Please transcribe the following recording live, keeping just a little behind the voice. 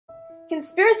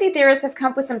Conspiracy theorists have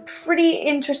come up with some pretty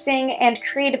interesting and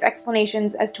creative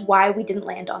explanations as to why we didn't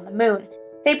land on the moon.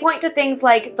 They point to things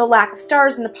like the lack of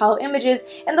stars in Apollo images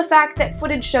and the fact that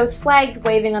footage shows flags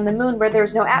waving on the moon where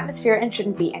there's no atmosphere and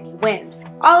shouldn't be any wind.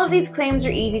 All of these claims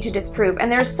are easy to disprove, and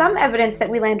there's some evidence that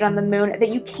we landed on the moon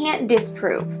that you can't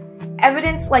disprove.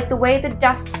 Evidence like the way the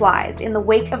dust flies in the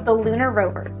wake of the lunar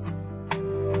rovers.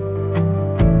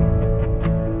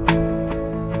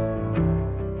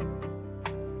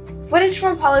 Footage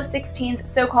from Apollo 16's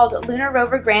so-called Lunar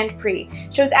Rover Grand Prix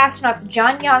shows astronauts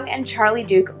John Young and Charlie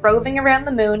Duke roving around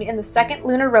the moon in the second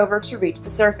lunar rover to reach the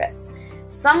surface.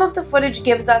 Some of the footage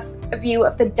gives us a view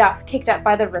of the dust kicked up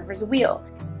by the rover's wheel,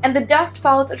 and the dust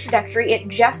follows a trajectory it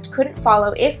just couldn't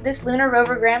follow if this Lunar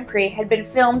Rover Grand Prix had been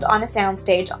filmed on a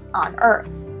soundstage on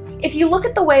Earth. If you look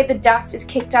at the way the dust is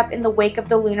kicked up in the wake of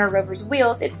the lunar rover's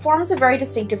wheels, it forms a very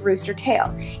distinctive rooster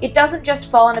tail. It doesn't just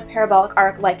fall in a parabolic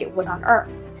arc like it would on Earth.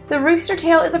 The rooster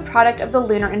tail is a product of the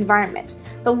lunar environment,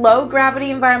 the low gravity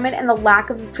environment and the lack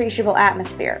of appreciable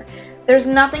atmosphere. There's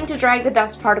nothing to drag the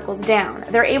dust particles down.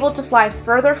 They're able to fly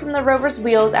further from the rover's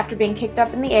wheels after being kicked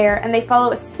up in the air, and they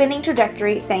follow a spinning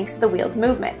trajectory thanks to the wheel's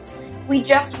movements. We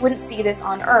just wouldn't see this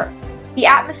on Earth. The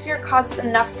atmosphere causes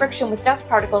enough friction with dust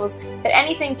particles that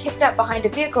anything kicked up behind a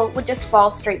vehicle would just fall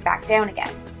straight back down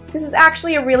again. This is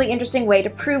actually a really interesting way to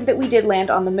prove that we did land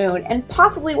on the moon, and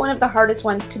possibly one of the hardest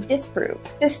ones to disprove.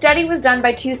 This study was done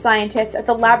by two scientists at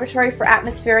the Laboratory for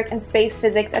Atmospheric and Space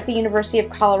Physics at the University of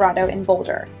Colorado in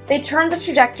Boulder. They turned the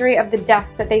trajectory of the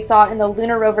dust that they saw in the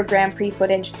Lunar Rover Grand Prix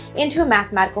footage into a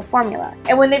mathematical formula,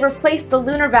 and when they replaced the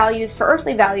lunar values for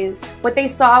earthly values, what they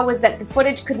saw was that the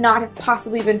footage could not have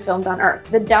possibly been filmed on Earth.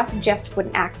 The dust just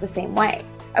wouldn't act the same way.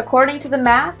 According to the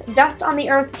math, dust on the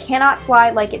Earth cannot fly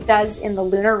like it does in the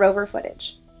lunar rover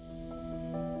footage.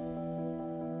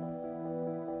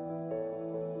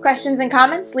 Questions and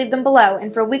comments? Leave them below,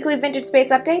 and for weekly vintage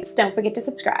space updates, don't forget to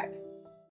subscribe.